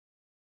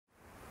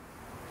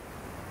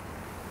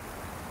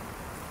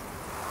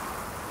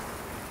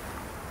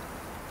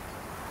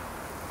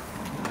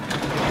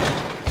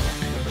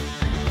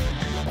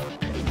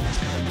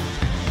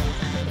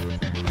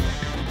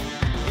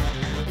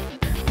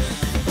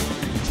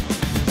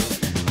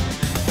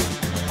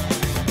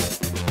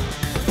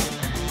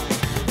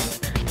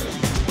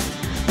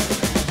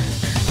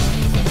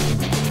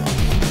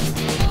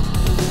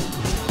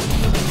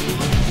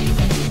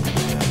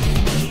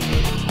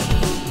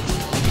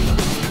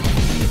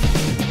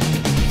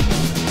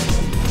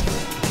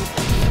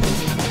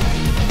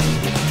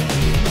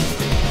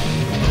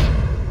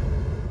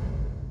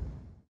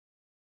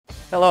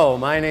Hello,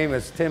 my name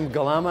is Tim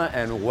Galema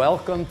and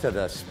welcome to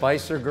the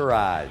Spicer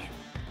Garage.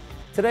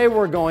 Today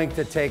we're going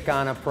to take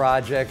on a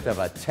project of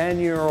a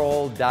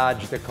 10-year-old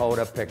Dodge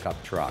Dakota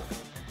pickup truck.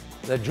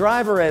 The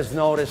driver has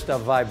noticed a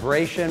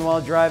vibration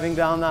while driving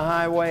down the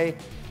highway,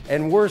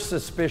 and we're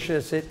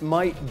suspicious it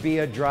might be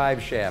a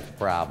drive shaft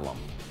problem.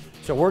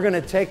 So we're going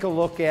to take a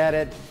look at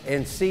it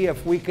and see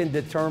if we can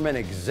determine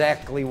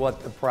exactly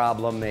what the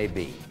problem may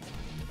be.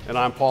 And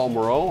I'm Paul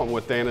Moreau. I'm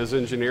with Dana's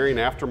Engineering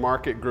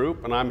Aftermarket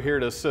Group, and I'm here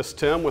to assist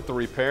Tim with the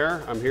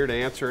repair. I'm here to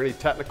answer any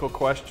technical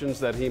questions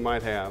that he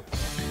might have.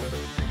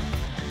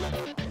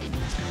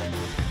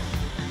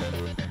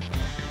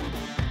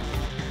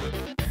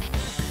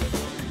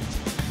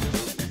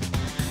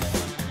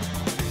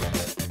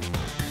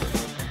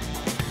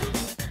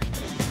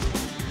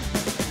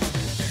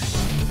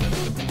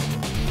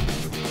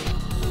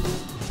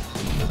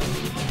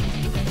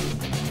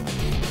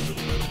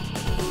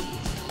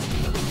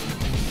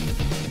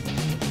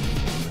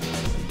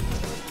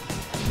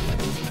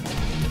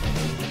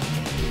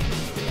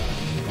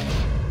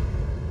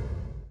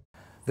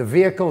 The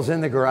vehicle's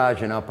in the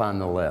garage and up on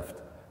the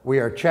lift. We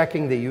are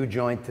checking the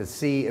U-joint to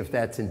see if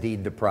that's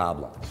indeed the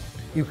problem.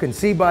 You can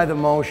see by the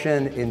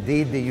motion,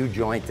 indeed the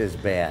U-joint is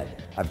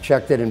bad. I've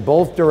checked it in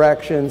both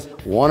directions.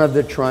 One of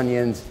the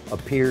trunnions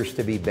appears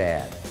to be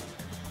bad.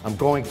 I'm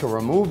going to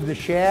remove the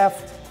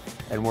shaft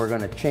and we're going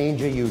to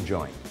change a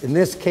U-joint. In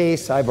this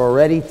case, I've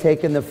already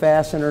taken the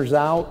fasteners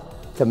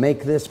out to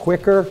make this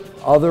quicker.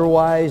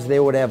 Otherwise,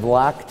 they would have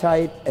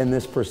Loctite and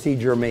this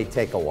procedure may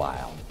take a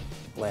while.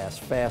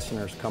 Last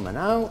fastener's coming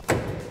out.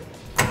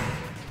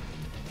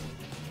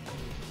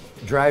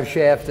 Drive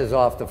shaft is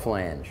off the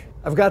flange.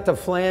 I've got the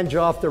flange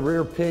off the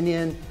rear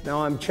pinion.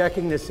 Now I'm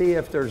checking to see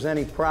if there's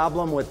any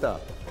problem with the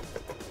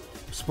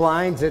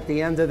splines at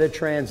the end of the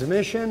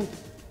transmission.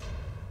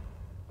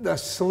 The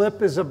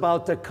slip is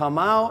about to come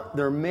out.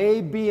 There may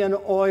be an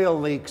oil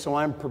leak, so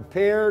I'm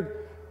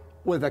prepared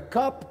with a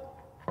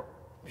cup.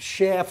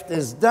 Shaft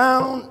is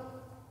down.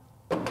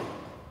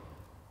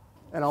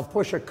 And I'll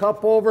push a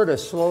cup over to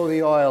slow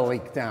the oil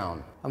leak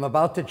down. I'm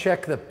about to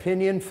check the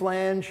pinion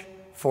flange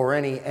for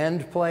any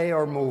end play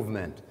or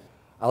movement.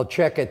 I'll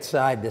check it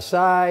side to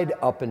side,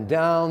 up and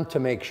down to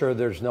make sure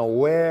there's no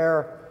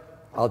wear.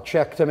 I'll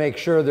check to make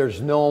sure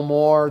there's no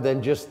more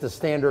than just the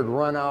standard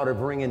run out of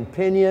ring and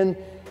pinion.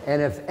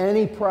 And if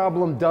any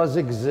problem does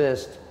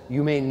exist,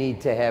 you may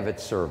need to have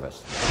it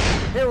serviced.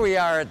 Here we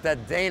are at the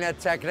Dana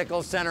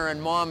Technical Center in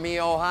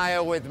Maumee,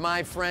 Ohio with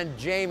my friend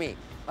Jamie,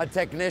 a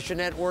technician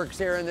that works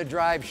here in the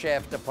drive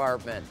shaft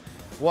department.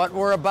 What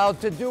we're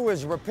about to do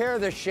is repair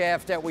the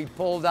shaft that we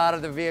pulled out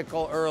of the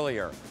vehicle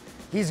earlier.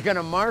 He's going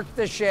to mark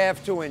the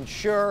shaft to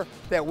ensure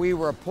that we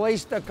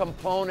replaced the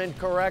component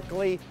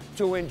correctly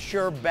to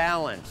ensure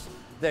balance.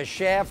 The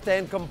shaft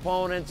and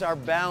components are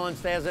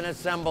balanced as an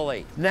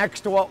assembly.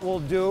 Next, what we'll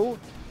do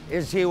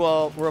is he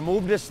will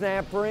remove the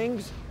snap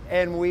rings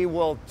and we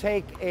will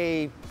take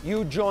a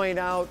U-joint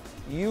out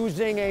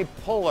using a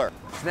puller.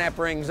 Snap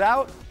rings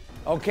out.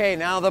 Okay,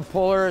 now the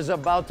puller is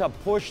about to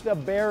push the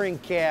bearing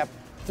cap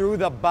through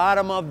the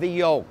bottom of the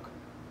yoke.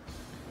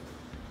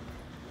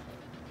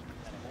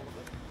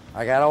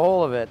 I got a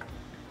hold of it.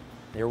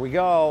 Here we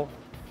go.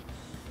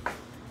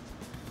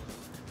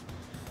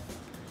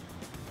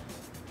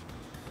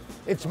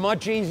 It's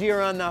much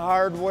easier on the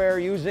hardware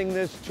using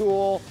this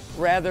tool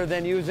rather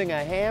than using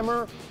a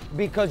hammer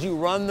because you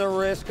run the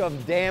risk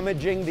of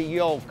damaging the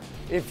yoke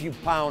if you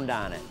pound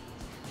on it.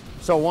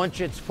 So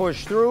once it's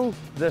pushed through,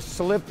 the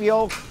slip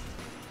yoke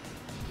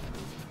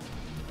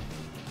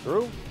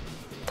through,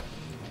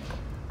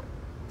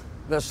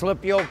 the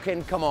slip yoke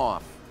can come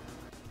off.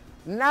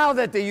 Now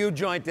that the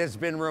U-joint has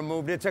been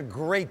removed, it's a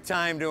great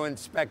time to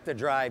inspect the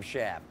drive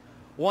shaft.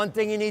 One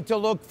thing you need to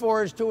look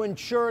for is to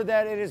ensure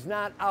that it is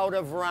not out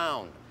of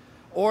round,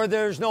 or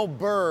there's no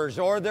burrs,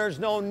 or there's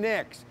no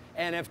nicks.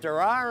 And if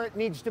there are, it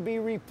needs to be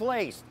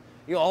replaced.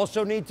 You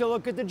also need to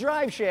look at the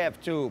drive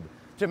shaft tube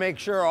to make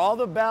sure all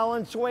the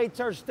balance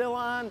weights are still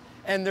on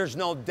and there's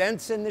no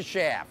dents in the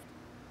shaft.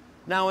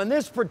 Now in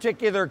this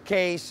particular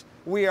case,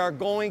 we are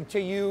going to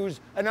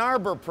use an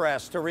arbor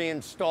press to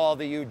reinstall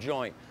the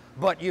U-joint,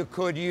 but you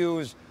could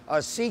use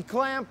a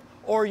C-clamp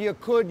or you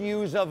could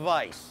use a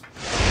vise.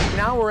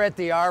 Now we're at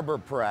the arbor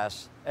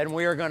press and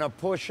we are going to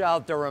push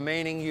out the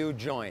remaining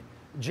U-joint.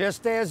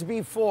 Just as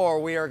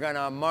before, we are going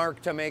to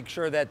mark to make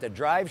sure that the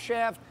drive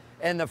shaft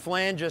and the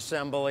flange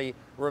assembly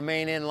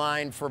remain in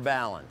line for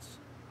balance.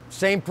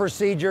 Same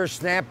procedure,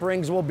 snap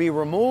rings will be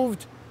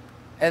removed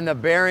and the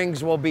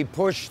bearings will be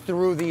pushed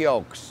through the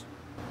yokes.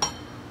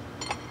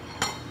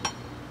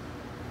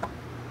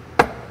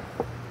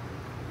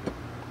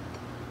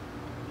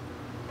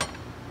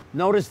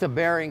 Notice the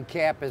bearing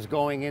cap is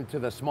going into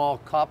the small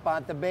cup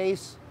at the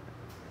base.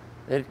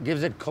 It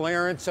gives it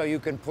clearance so you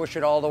can push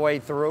it all the way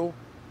through.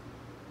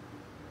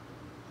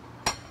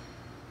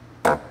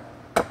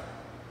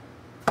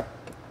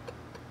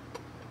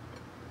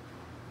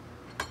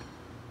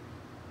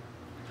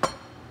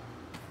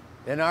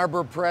 An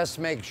arbor press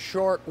makes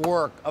short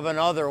work of an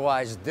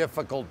otherwise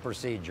difficult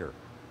procedure.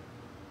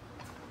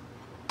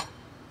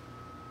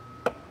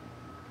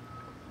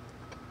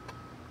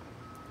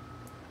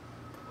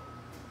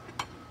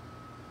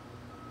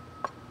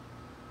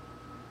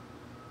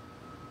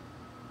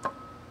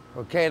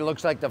 Okay, it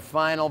looks like the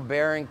final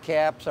bearing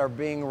caps are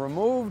being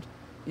removed.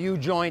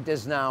 U-joint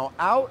is now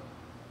out,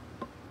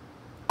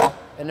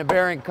 and the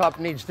bearing cup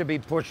needs to be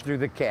pushed through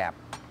the cap.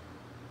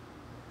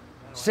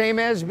 Same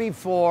as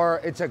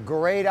before, it's a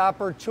great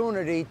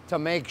opportunity to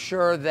make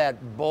sure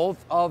that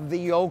both of the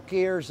yoke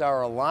gears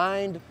are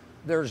aligned,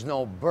 there's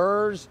no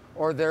burrs,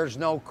 or there's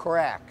no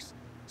cracks.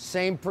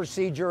 Same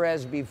procedure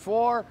as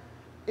before.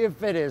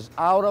 If it is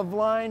out of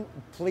line,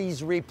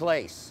 please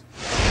replace.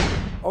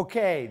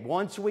 Okay,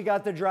 once we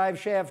got the drive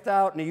shaft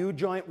out and the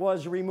U-joint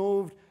was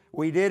removed,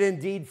 we did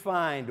indeed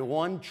find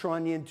one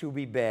trunnion to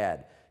be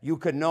bad. You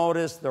could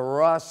notice the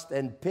rust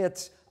and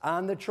pits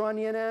on the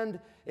trunnion end.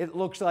 It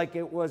looks like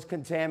it was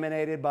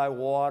contaminated by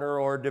water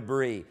or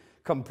debris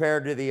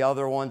compared to the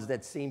other ones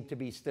that seem to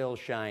be still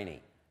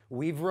shiny.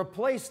 We've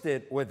replaced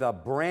it with a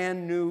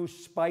brand new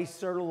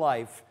Spicer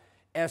Life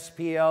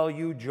SPL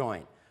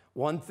U-joint.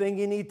 One thing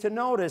you need to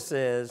notice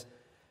is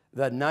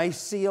the nice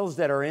seals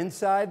that are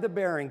inside the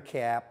bearing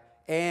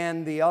cap,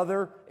 and the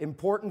other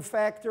important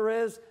factor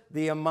is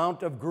the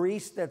amount of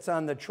grease that's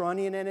on the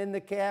trunnion and in the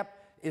cap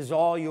is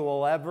all you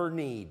will ever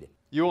need.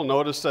 You will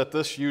notice that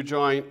this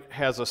U-joint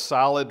has a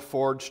solid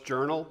forged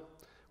journal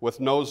with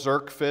no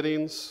Zerk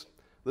fittings.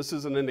 This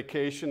is an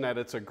indication that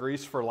it's a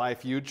grease for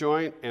life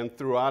U-joint, and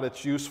throughout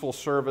its useful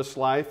service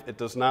life, it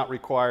does not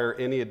require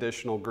any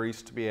additional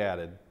grease to be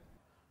added.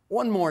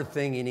 One more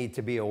thing you need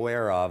to be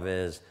aware of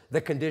is the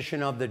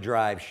condition of the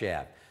drive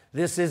shaft.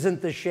 This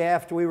isn't the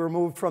shaft we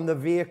removed from the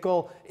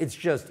vehicle, it's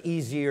just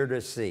easier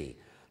to see.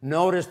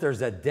 Notice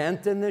there's a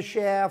dent in the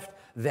shaft.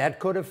 That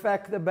could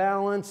affect the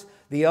balance.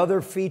 The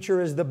other feature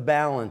is the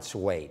balance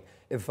weight.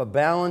 If a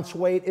balance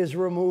weight is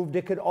removed,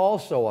 it could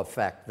also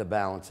affect the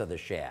balance of the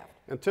shaft.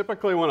 And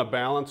typically when a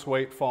balance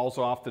weight falls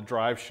off the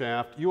drive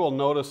shaft, you will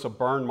notice a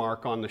burn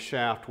mark on the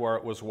shaft where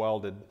it was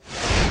welded.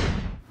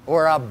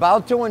 We're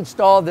about to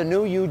install the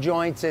new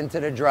U-joints into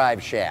the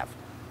drive shaft.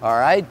 All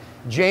right,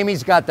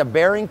 Jamie's got the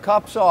bearing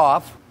cups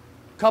off.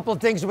 Couple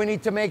things we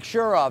need to make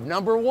sure of.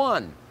 Number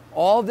one,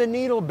 all the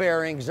needle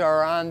bearings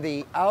are on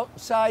the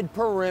outside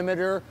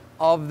perimeter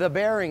of the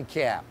bearing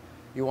cap.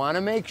 You want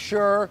to make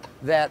sure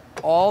that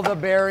all the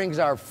bearings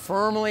are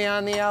firmly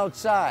on the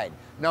outside.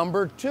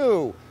 Number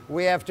two,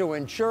 we have to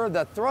ensure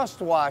the thrust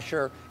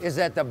washer is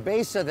at the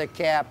base of the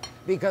cap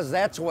because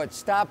that's what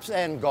stops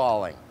end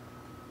galling.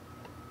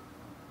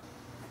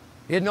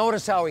 You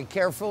notice how he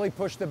carefully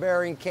pushed the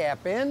bearing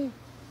cap in,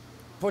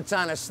 puts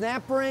on a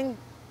snap ring,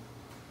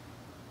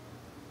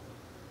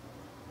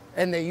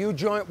 and the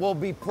U-joint will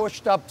be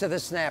pushed up to the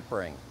snap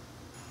ring.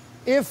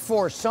 If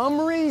for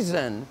some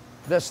reason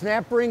the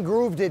snap ring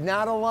groove did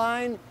not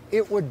align,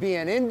 it would be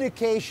an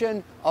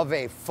indication of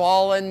a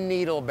fallen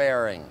needle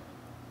bearing.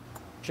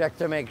 Check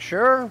to make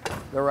sure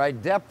the right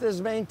depth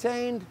is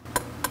maintained.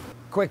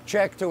 Quick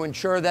check to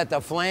ensure that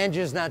the flange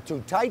is not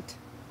too tight.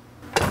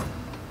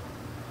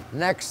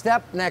 Next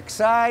step, next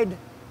side.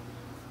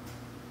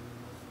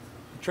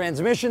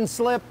 Transmission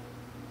slip.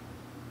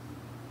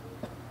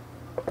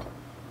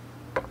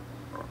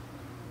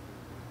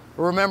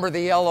 Remember the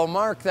yellow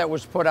mark that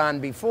was put on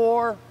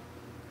before.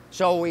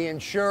 So we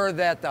ensure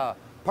that the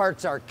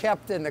parts are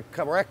kept in the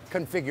correct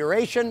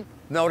configuration.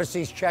 Notice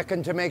he's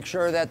checking to make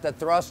sure that the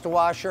thrust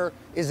washer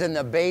is in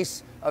the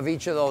base of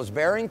each of those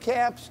bearing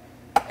caps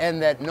and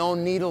that no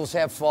needles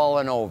have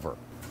fallen over.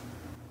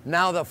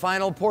 Now the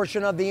final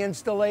portion of the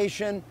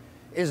installation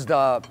is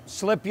the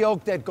slip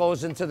yoke that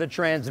goes into the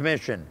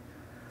transmission.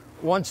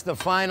 Once the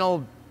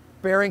final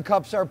bearing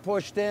cups are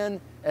pushed in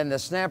and the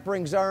snap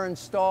rings are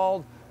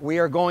installed, we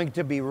are going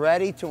to be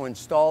ready to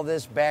install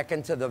this back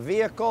into the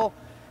vehicle,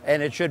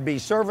 and it should be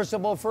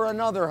serviceable for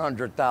another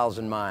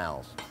 100,000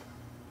 miles.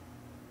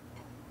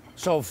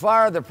 So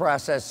far, the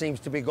process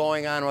seems to be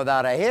going on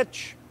without a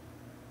hitch,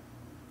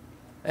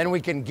 and we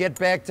can get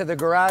back to the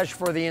garage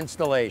for the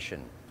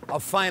installation. A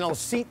final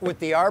seat with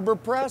the arbor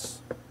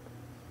press.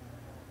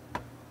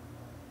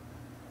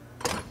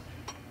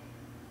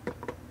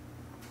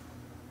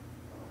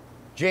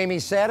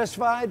 Jamie's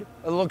satisfied.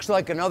 It looks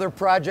like another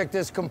project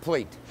is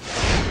complete.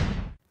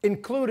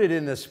 Included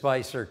in the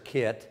Spicer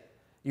kit,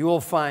 you will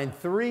find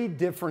 3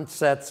 different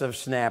sets of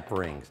snap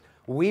rings.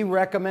 We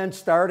recommend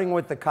starting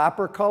with the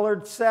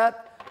copper-colored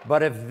set,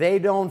 but if they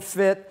don't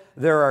fit,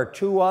 there are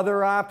 2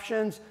 other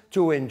options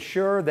to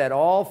ensure that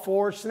all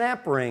 4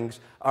 snap rings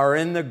are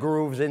in the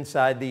grooves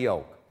inside the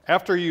yoke.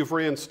 After you've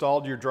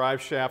reinstalled your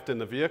drive shaft in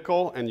the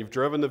vehicle and you've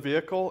driven the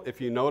vehicle, if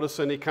you notice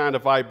any kind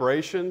of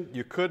vibration,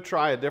 you could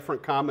try a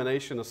different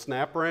combination of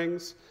snap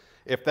rings.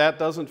 If that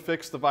doesn't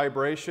fix the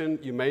vibration,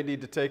 you may need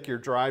to take your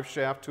drive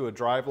shaft to a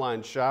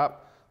driveline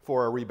shop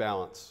for a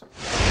rebalance.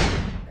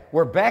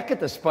 We're back at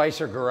the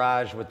Spicer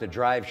garage with the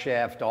drive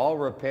shaft all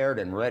repaired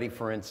and ready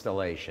for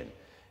installation.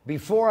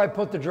 Before I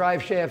put the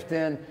drive shaft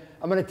in,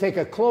 I'm going to take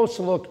a close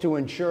look to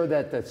ensure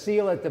that the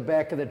seal at the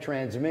back of the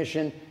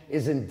transmission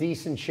is in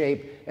decent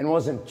shape and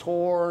wasn't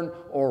torn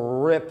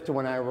or ripped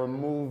when I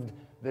removed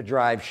the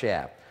drive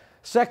shaft.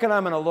 Second,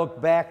 I'm going to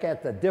look back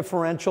at the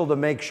differential to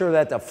make sure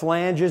that the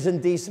flange is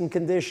in decent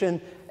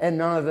condition and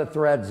none of the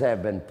threads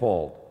have been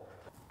pulled.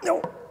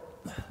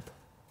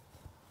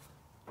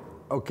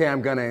 Okay,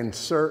 I'm going to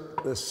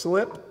insert the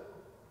slip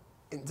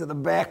into the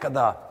back of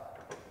the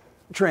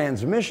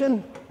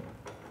transmission.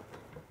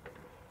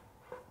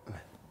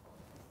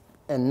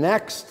 And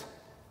next,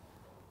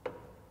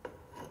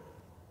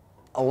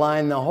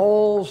 align the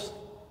holes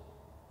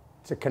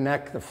to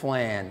connect the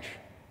flange.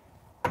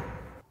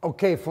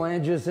 Okay,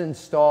 flange is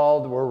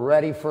installed. We're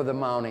ready for the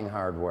mounting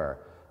hardware.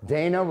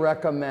 Dana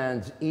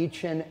recommends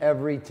each and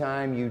every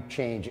time you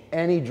change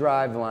any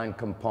driveline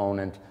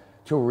component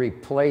to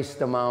replace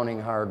the mounting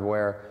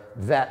hardware.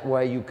 That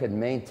way you can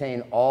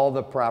maintain all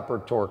the proper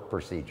torque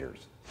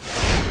procedures.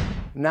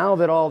 Now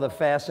that all the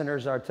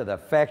fasteners are to the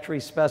factory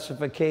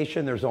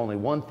specification, there's only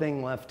one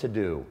thing left to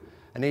do.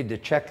 I need to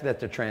check that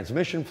the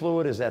transmission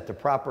fluid is at the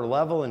proper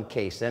level in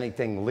case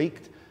anything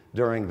leaked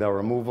during the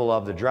removal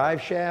of the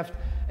drive shaft,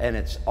 and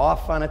it's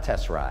off on a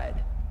test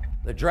ride.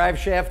 The drive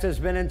shaft has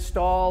been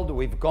installed,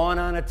 we've gone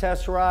on a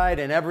test ride,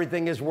 and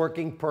everything is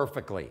working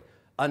perfectly.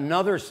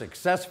 Another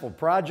successful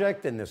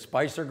project in the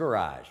Spicer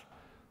garage.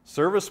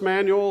 Service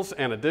manuals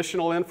and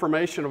additional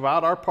information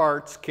about our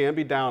parts can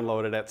be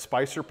downloaded at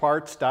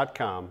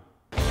spicerparts.com.